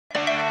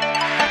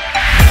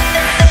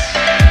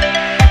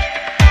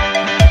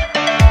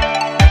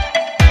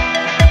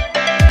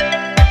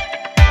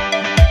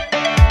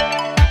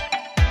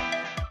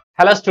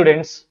Hello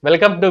students,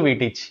 welcome to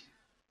VTeach.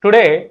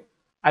 Today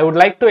I would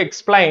like to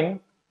explain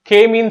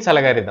K-means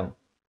algorithm.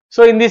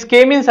 So in this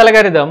K-means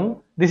algorithm,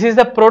 this is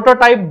the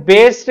prototype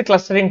based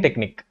clustering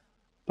technique.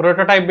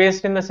 Prototype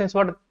based in the sense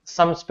what?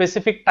 Some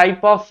specific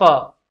type of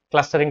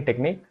clustering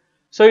technique.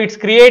 So it's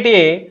create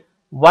a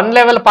one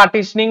level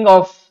partitioning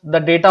of the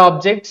data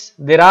objects.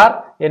 There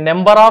are a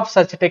number of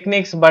such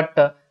techniques, but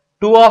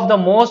two of the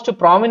most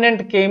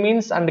prominent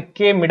K-means and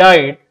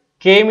K-midoid.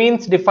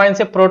 K-means defines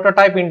a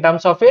prototype in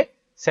terms of a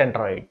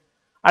centroid.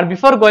 And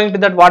before going to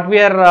that, what we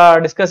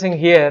are discussing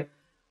here,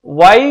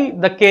 why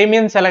the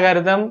K-means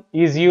algorithm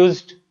is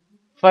used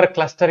for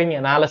clustering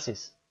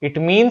analysis.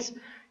 It means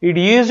it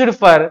used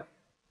for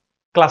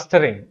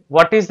clustering.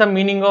 What is the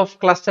meaning of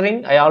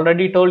clustering? I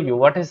already told you.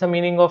 What is the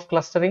meaning of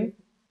clustering?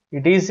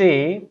 It is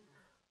a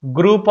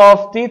group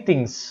of the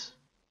things.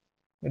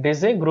 It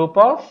is a group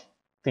of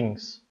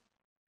things.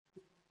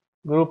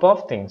 Group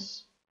of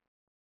things.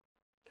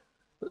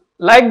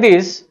 Like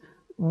this,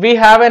 we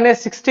have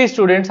 60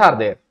 students are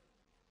there.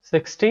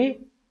 60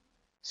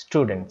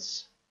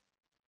 students.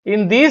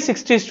 In these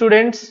 60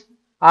 students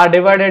are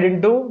divided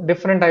into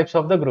different types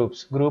of the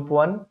groups. Group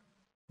 1,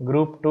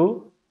 Group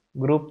 2,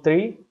 Group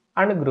 3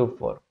 and Group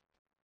 4.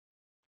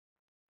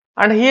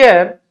 And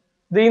here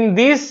in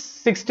these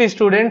 60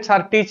 students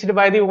are taught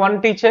by the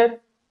one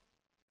teacher?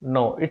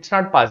 No, it's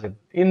not possible.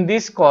 In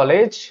this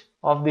college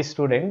of the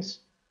students,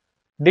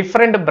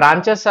 different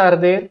branches are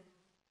there.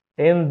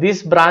 In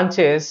these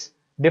branches,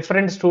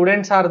 different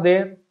students are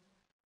there.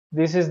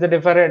 This is the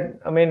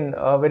different,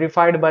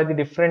 verified by the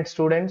different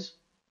students.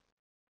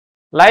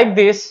 Like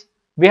this,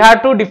 we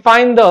have to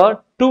define the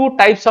two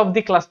types of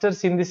the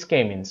clusters in this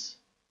K-means.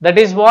 That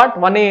is what?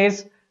 One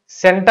is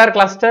center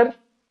cluster.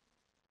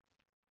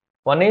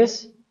 One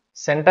is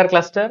center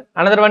cluster.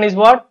 Another one is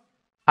what?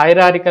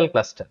 Hierarchical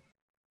cluster.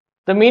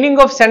 The meaning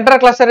of center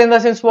cluster in the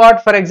sense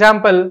what? For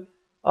example,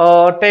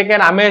 take an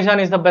Amazon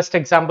is the best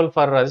example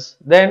for us.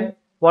 Then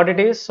what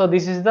it is? So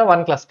this is the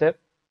one cluster.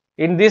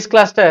 In this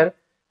cluster,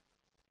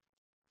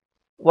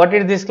 what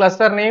is this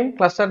cluster name?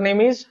 Cluster name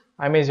is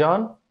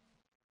Amazon.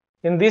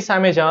 In this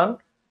Amazon,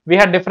 we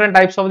have different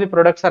types of the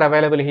products are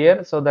available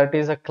here. So that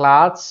is a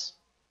clothes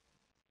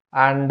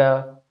and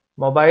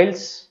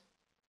mobiles,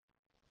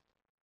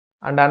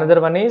 and another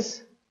one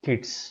is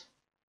kids.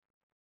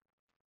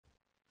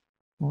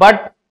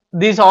 But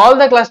these all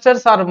the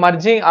clusters are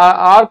merging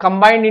are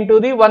combined into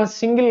the one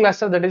single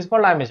cluster, that is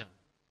called Amazon.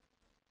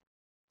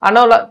 And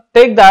now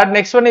take that.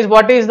 Next one is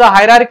what is the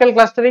hierarchical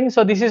clustering.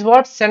 So this is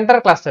what? Center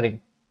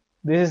clustering.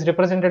 This is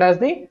represented as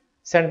the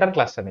center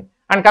clustering.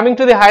 And coming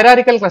to the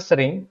hierarchical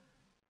clustering,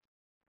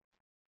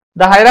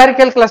 we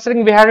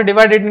have to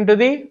divide it into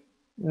the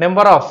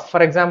number of,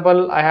 for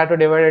example, I have to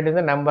divide it in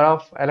the number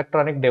of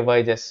electronic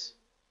devices.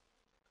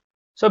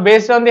 So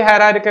based on the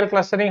hierarchical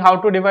clustering, how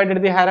to divide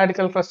it the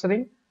hierarchical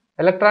clustering?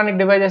 Electronic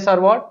devices are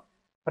what?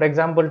 For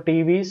example,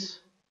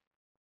 TVs,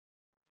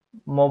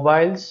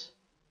 mobiles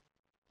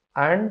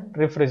and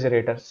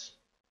refrigerators.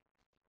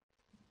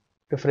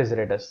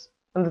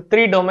 And the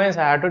three domains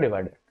I have to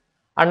divide it.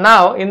 And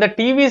now in the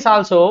TVs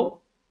also,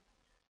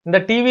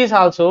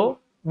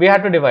 we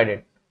have to divide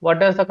it.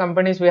 What are the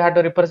companies we have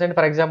to represent?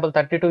 For example,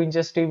 32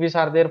 inches TVs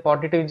are there,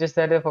 42 inches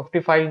are there,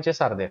 55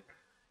 inches are there.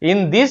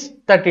 In this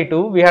 32,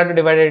 we have to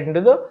divide it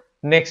into the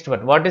next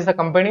one. What is the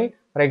company?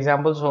 For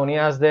example, Sony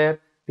is there,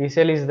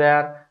 TCL is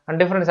there, and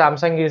different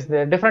Samsung is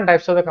there. Different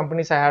types of the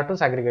companies I have to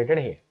segregate it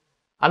here.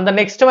 And the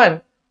next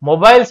one,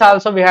 mobiles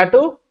also we have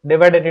to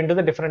divide it into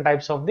the different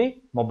types of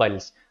the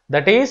mobiles.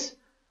 That is,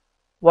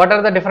 what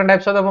are the different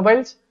types of the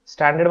mobiles?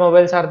 Standard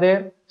mobiles are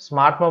there,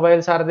 smart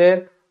mobiles are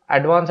there,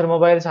 advanced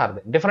mobiles are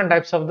there. Different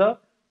types of the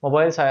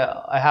mobiles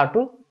I have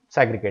to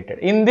segregate it.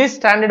 In this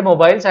standard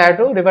mobiles, I have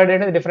to divide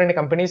it into different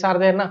companies are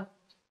there, na?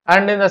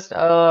 And in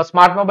the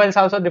smart mobiles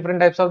also different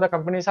types of the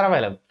companies are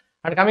available.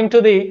 And coming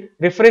to the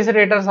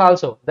refrigerators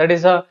also, that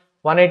is a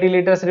 180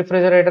 liters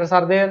refrigerators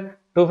are there,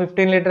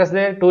 215 liters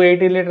there,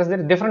 280 liters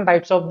there. Different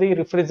types of the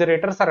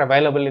refrigerators are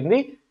available in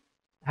the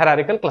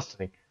hierarchical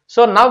clustering.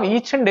 So now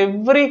each and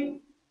every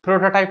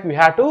prototype we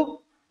have to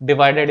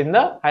divide it in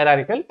the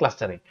hierarchical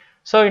clustering.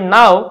 So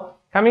now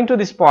coming to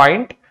this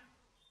point,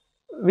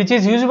 which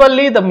is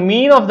usually the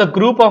mean of the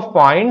group of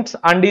points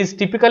and is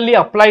typically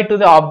applied to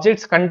the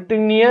object's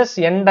continuous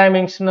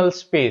n-dimensional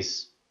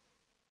space.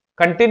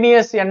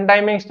 Continuous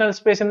n-dimensional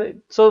space.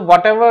 So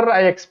whatever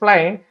I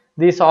explained,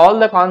 these all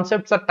the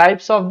concepts are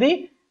types of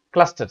the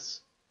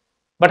clusters.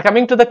 But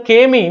coming to the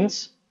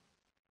K-means,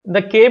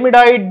 the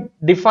K-midoid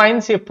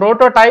defines a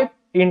prototype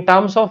in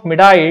terms of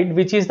midoid,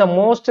 which is the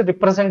most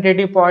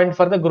representative point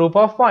for the group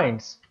of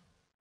points.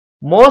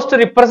 Most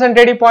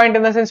representative point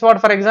in the sense what?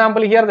 For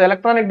example, here the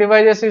electronic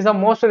devices is the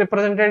most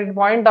representative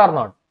point or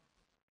not?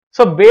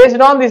 So based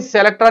on these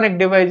electronic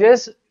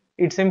devices,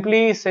 it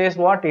simply says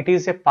what? It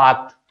is a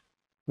path.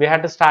 We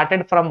have to start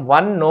it from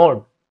one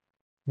node.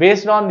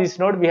 Based on this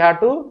node, we have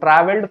to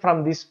travel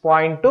from this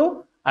point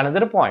to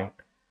another point.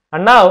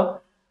 And now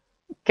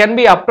can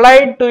be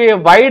applied to a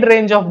wide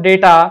range of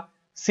data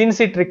since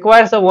it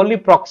requires the only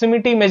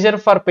proximity measure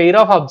for pair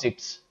of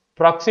objects.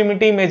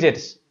 Proximity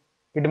measures.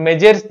 It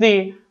measures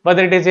the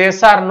whether it is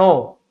yes or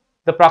no.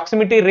 The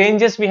proximity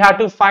ranges we have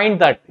to find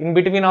that in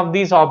between of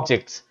these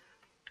objects.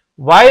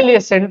 While a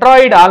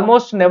centroid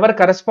almost never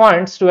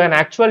corresponds to an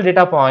actual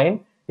data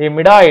point, a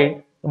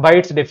midoid by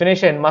its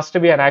definition must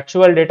be an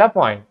actual data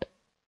point.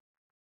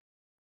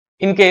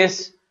 In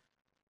case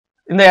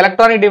in the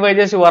electronic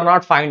devices you are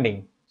not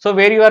finding. So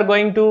where you are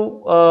going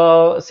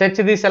to search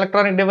these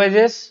electronic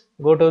devices?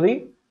 Go to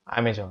the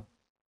Amazon.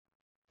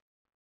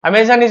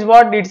 Amazon is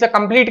what? It's a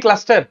complete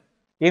cluster.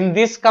 In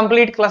this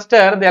complete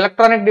cluster, the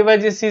electronic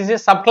devices is a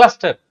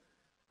subcluster.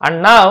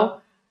 And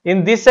now,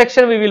 in this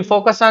section, we will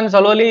focus on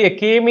solely a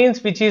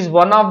k-means, which is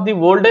one of the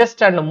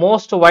oldest and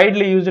most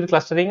widely used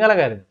clustering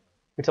algorithm.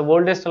 It's a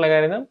oldest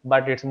algorithm,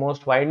 but its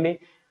most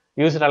widely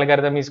used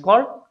algorithm is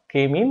called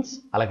k-means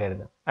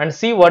algorithm. And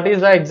see what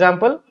is the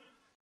example.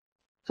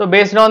 So,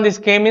 based on this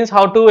k-means,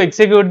 how to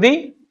execute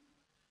the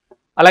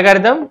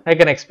algorithm, I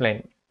can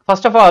explain.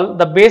 First of all,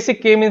 the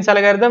basic k-means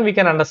algorithm we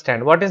can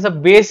understand. What is the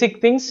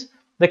basic things?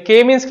 The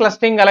k-means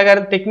clustering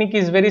algorithm technique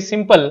is very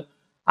simple,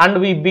 and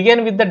we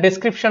begin with the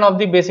description of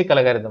the basic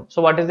algorithm. So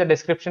what is the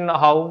description?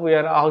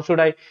 How should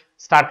I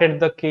started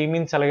the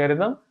k-means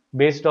algorithm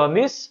based on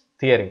this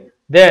theory?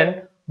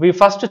 Then we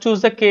first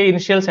choose the k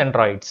initial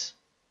centroids.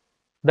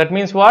 That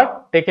means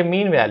what? Take a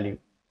mean value.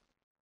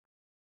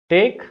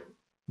 Take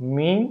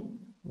mean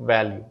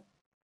value.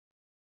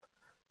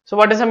 So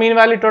what is the mean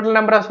value? Total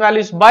number of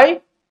values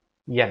by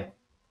n.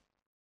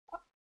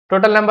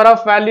 Total number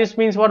of values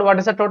means what? What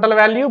is the total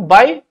value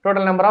by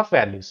total number of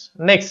values?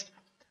 Next,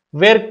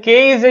 where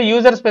k is a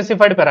user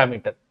specified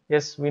parameter.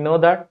 Yes, we know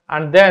that.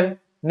 And then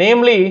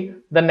namely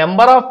the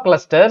number of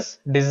clusters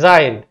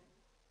desired.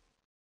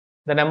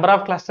 The number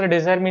of cluster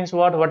desired means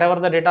what? Whatever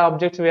the data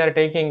objects we are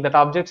taking, that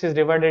objects is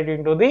divided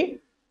into the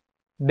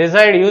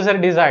desired, user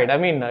desired. I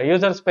mean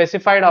user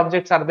specified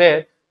objects are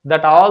there,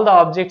 that all the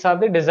objects are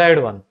the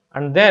desired one.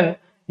 And then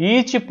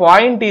each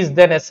point is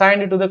then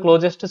assigned to the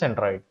closest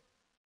centroid.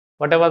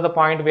 Whatever the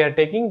point we are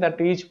taking,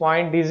 that each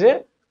point is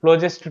a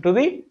closest to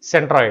the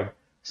centroid.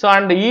 So,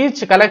 and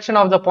each collection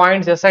of the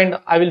points assigned,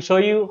 I will show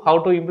you how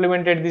to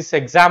implement this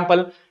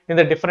example in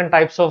the different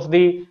types of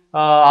the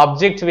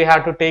objects we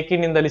have to take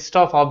in the list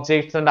of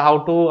objects, and how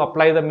to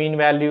apply the mean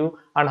value,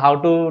 and how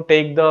to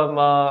take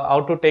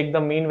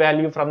the mean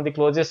value from the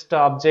closest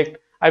object.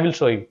 I will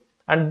show you.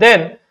 And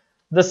then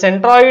the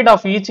centroid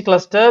of each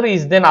cluster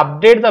is then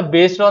updated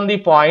based on the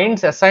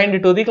points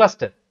assigned to the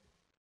cluster.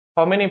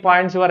 How many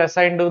points you are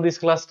assigned to this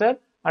cluster,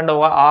 and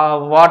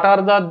what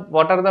are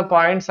the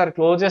points are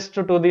closest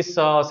to this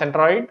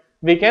centroid,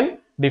 we can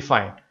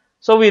define.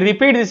 So we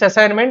repeat this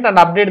assignment and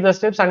update the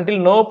steps until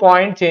no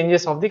point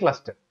changes of the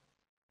cluster.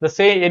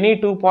 Any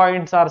 2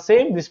 points are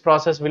same, this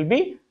process will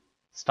be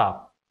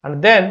stopped,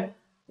 and then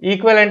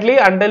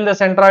equivalently until the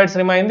centroids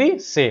remain the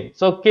same.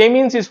 So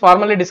k-means is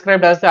formally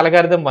described as the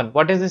algorithm 1.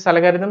 What is this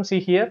algorithm? See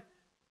here.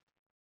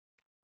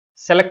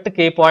 Select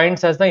k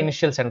points as the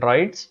initial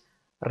centroids.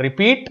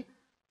 Repeat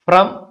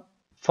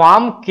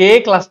form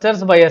k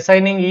clusters by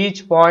assigning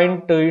each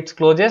point to its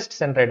closest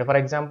centroid. For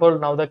example,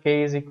 now the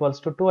k is equals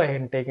to 2, I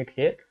can take it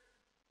here.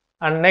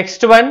 And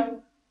next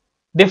one,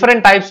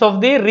 different types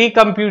of the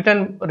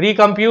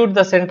recompute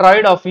the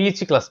centroid of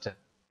each cluster.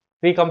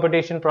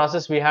 Recomputation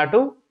process we have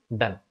to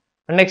done.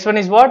 And next one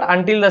is what?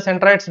 Until the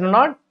centroids do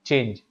not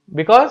change,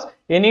 because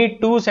any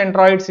 2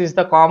 centroids is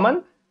the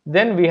common,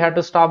 then we have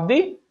to stop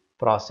the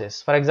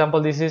process. For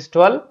example, this is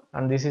 12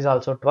 and this is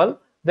also 12,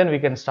 then we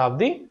can stop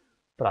the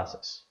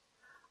process.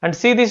 And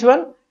see this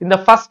one, in the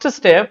first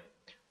step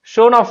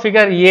shown of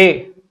figure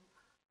A,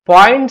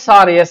 points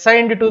are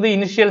assigned to the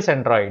initial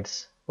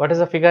centroids. What is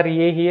the figure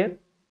A here?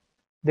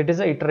 That is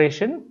the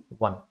iteration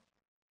 1.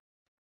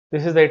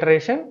 This is the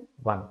iteration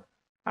 1.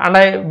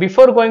 And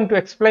before going to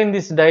explain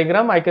this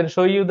diagram, I can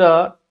show you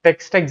the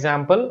text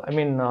example. I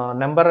mean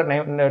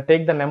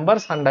take the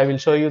numbers and I will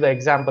show you the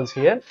examples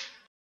here.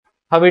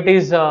 How it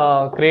is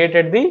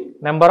created the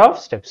number of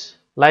steps.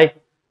 Like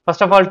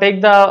first of all,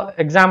 take the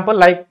example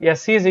like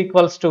SE is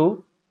equals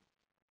to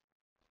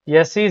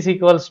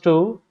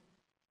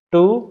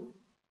 2,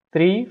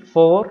 3,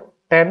 4,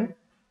 10,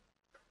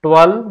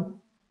 12,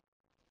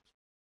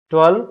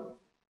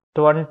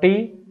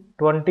 20,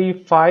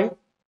 25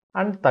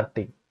 and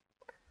 30.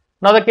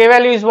 Now the k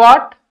value is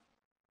what?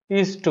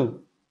 Is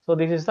 2. So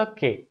this is the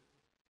k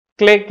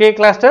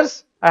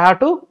clusters. I have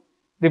to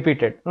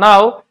repeat it.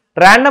 Now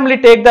randomly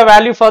take the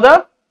value for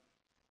the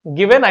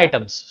given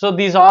items. So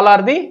these all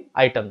are the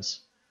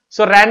items.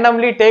 So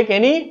randomly take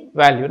any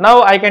value.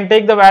 Now I can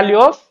take the value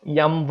of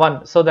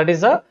m1. So that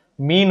is a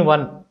mean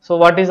one. So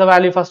what is the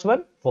value first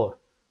one? 4.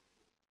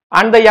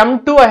 And the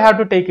m2 I have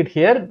to take it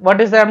here.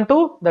 What is the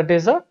m2? That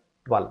is a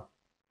 12.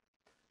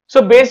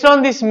 So based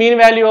on this mean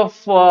value of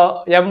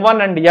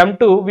m1 and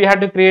m2, we have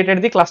to create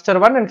the cluster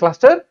 1 and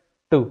cluster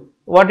 2.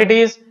 What it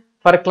is?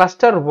 For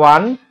cluster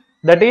 1,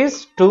 that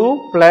is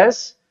 2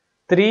 plus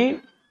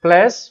 3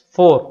 plus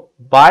 4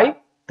 by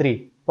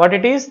 3. What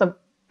it is? The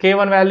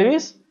k1 value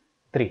is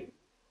 3.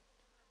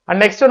 And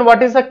next one,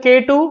 what is the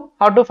k2?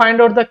 How to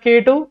find out the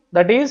k2?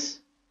 That is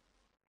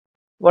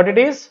what it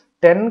is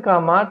 10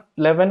 comma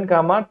 11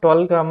 comma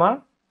 12 comma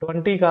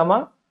 20 comma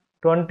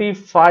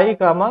 25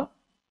 comma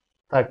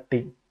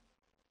 30.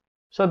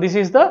 So this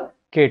is the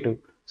K2.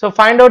 So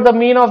find out the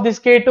mean of this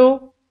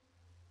K2.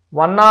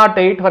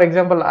 108, for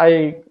example,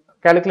 I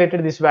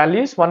calculated this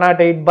value is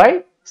 108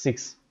 by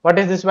 6. What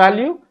is this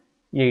value?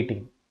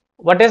 18.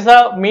 What is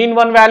the mean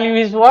one value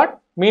is what?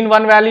 Mean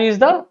one value is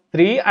the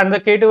 3 and the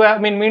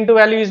K2 mean 2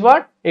 value is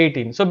what?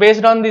 18. So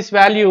based on this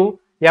value,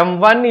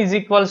 M1 is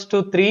equals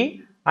to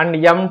 3 and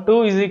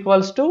M2 is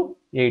equals to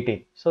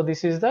 18. So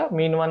this is the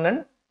mean 1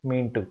 and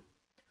mean 2.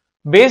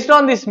 Based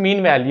on these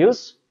mean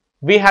values,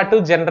 we had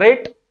to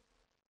generate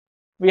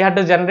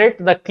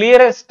the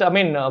clearest,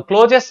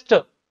 closest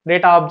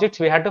data objects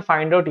we had to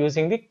find out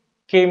using the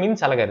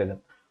k-means algorithm.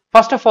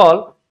 First of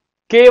all,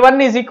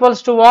 K1 is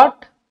equals to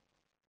what?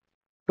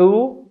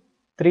 2,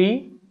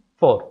 3,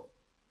 4.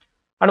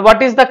 And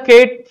what is the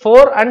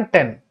K4 and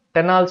 10?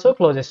 10 also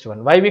closest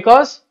one. Why?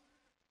 Because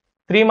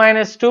 3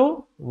 minus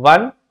 2,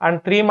 1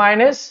 and 3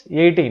 minus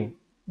 18.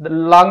 The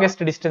longest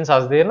distance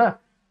was there. Na?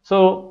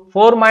 So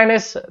 4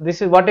 minus,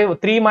 this is what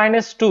 3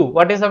 minus 2.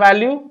 What is the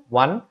value?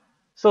 1.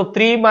 So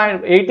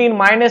 18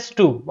 minus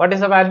 2. What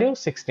is the value?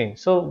 16.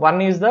 So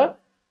 1 is the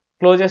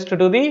closest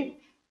to the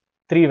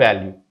 3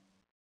 value.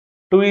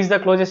 2 is the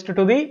closest to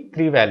the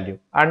 3 value.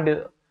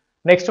 And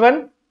next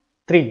one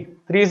 3.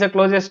 3 is the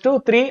closest to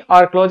 3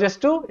 or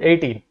closest to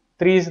 18.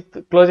 3 is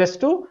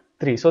closest to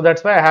 3. So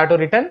that's why I have to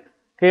written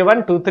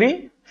K1, 2,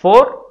 3,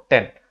 4,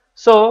 10.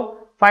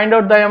 So find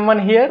out the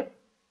M1 here.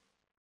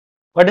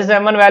 What is the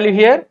M1 value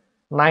here?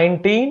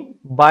 19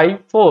 by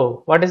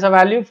 4. What is the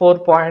value?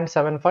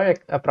 4.75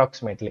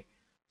 approximately.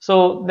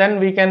 So then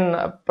we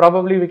can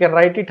probably we can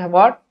write it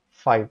what?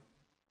 5.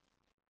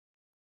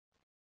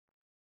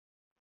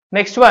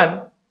 Next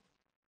one.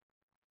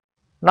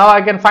 Now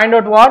I can find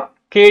out what?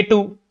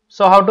 K2.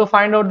 So how to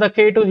find out the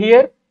K2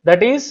 here?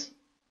 That is,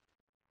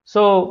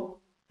 so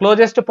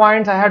closest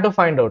points I have to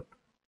find out.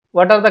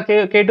 What are the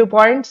K2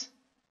 points?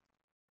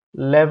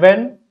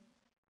 11,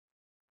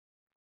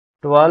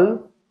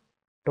 12,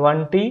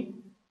 20,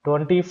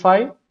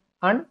 25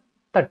 and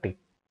 30.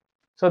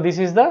 So this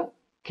is the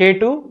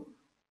K2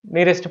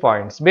 nearest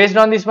points. Based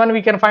on this one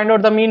we can find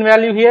out the mean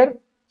value here.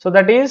 So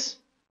that is,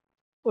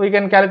 we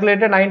can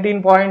calculate a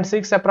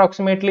 19.6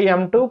 approximately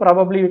M2.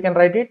 Probably we can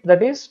write it,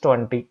 that is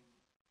 20.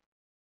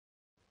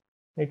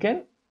 We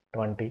can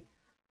 20.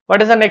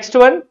 What is the next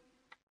one?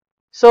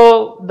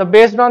 So the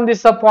based on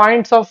this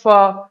points of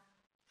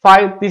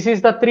 5, this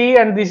is the 3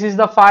 and this is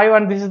the 5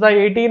 and this is the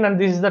 18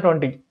 and this is the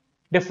 20.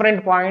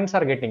 Different points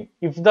are getting.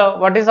 If the,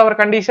 what is our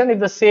condition? If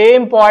the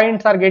same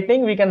points are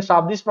getting, we can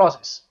stop this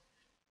process.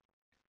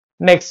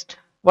 Next,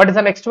 what is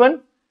the next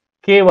one?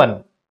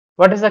 K1.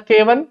 What is the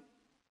K1?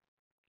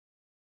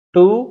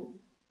 2,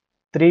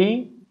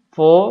 3,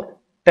 4,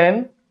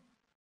 10.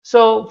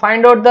 So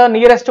find out the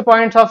nearest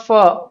points of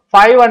 5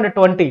 and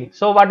 20.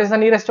 So what is the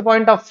nearest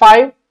point of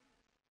 5?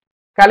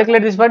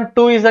 Calculate this one.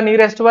 2 is the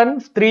nearest one,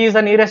 3 is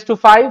the nearest to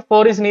 5,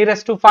 4 is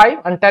nearest to 5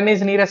 and 10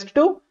 is nearest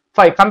to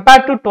 5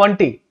 compared to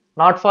 20.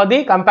 Not for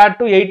the compared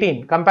to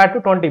 18, compared to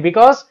 20,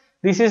 because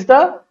this is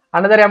the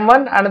another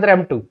M1, another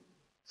M2.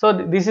 So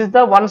this is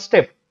the one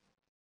step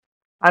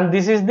and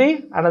this is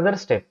the another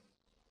step.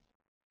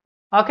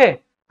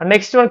 Okay. And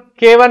next one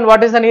K1,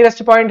 what is the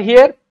nearest point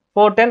here?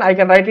 4, 10, I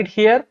can write it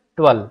here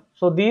 12.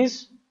 So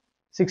these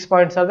 6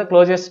 points are the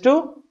closest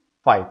to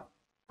 5.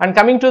 And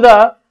coming to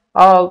the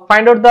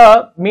find out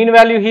the mean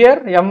value here,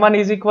 M1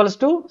 is equals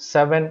to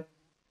 7.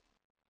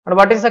 And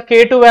what is the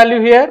K2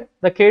 value here?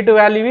 The K2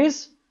 value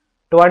is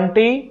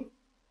 20.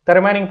 The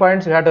remaining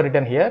points you have to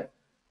written here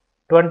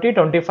 20,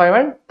 25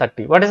 and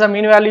 30. What is the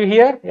mean value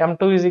here?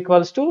 M2 is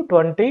equals to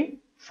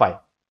 25.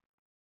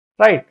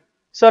 Right.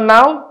 So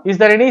now, is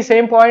there any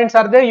same points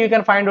are there? You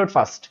can find out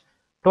first.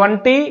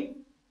 20,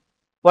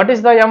 what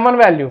is the M1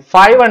 value?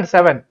 5 and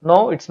 7.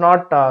 No, it's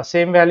not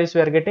same values we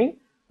are getting.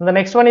 And the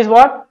next one is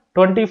what?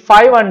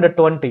 25 and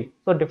 20.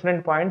 So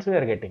different points we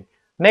are getting.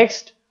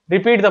 Next,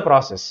 repeat the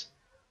process.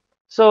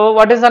 So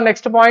what is the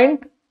next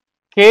point?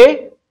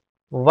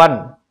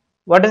 K1.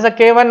 What is the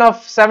K1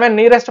 of 7?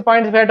 Nearest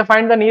points, we have to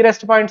find the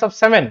nearest points of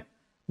 7.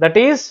 That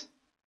is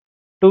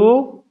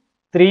 2,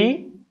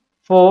 3,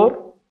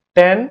 4,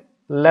 10,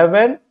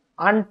 11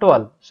 and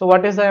 12. So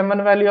what is the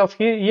M1 value of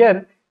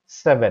here?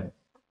 7.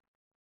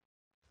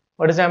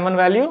 What is the M1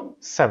 value?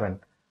 7.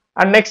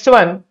 And next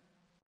one,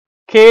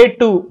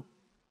 K2.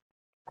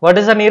 What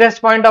is the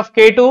nearest point of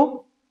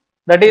K2?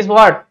 That is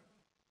what?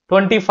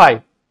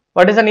 25.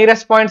 What is the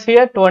nearest points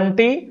here?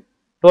 20,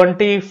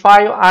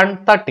 25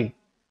 and 30.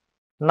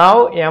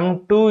 Now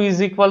M2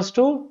 is equals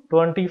to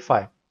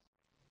 25.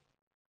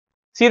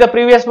 See the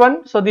previous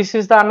one. So this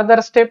is the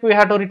another step we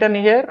have to written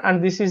here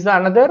and this is the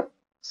another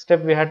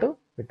step we have to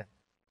written.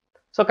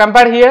 So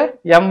compare here,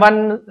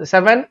 M1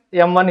 7,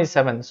 M1 is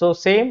 7. So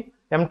same,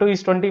 M2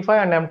 is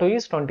 25 and M2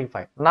 is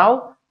 25.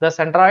 Now the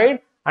centroid,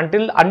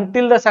 until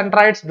the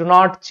centroids do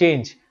not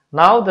change.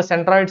 Now the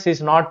centroids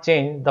is not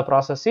changed, the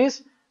process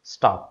is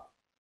stopped.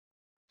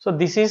 So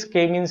this is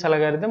k-means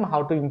algorithm,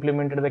 how to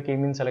implement the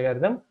k-means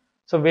algorithm.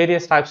 So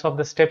various types of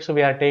the steps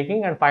we are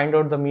taking and find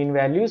out the mean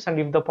values, and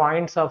if the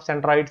points of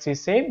centroids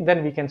is same,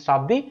 then we can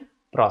stop the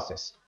process.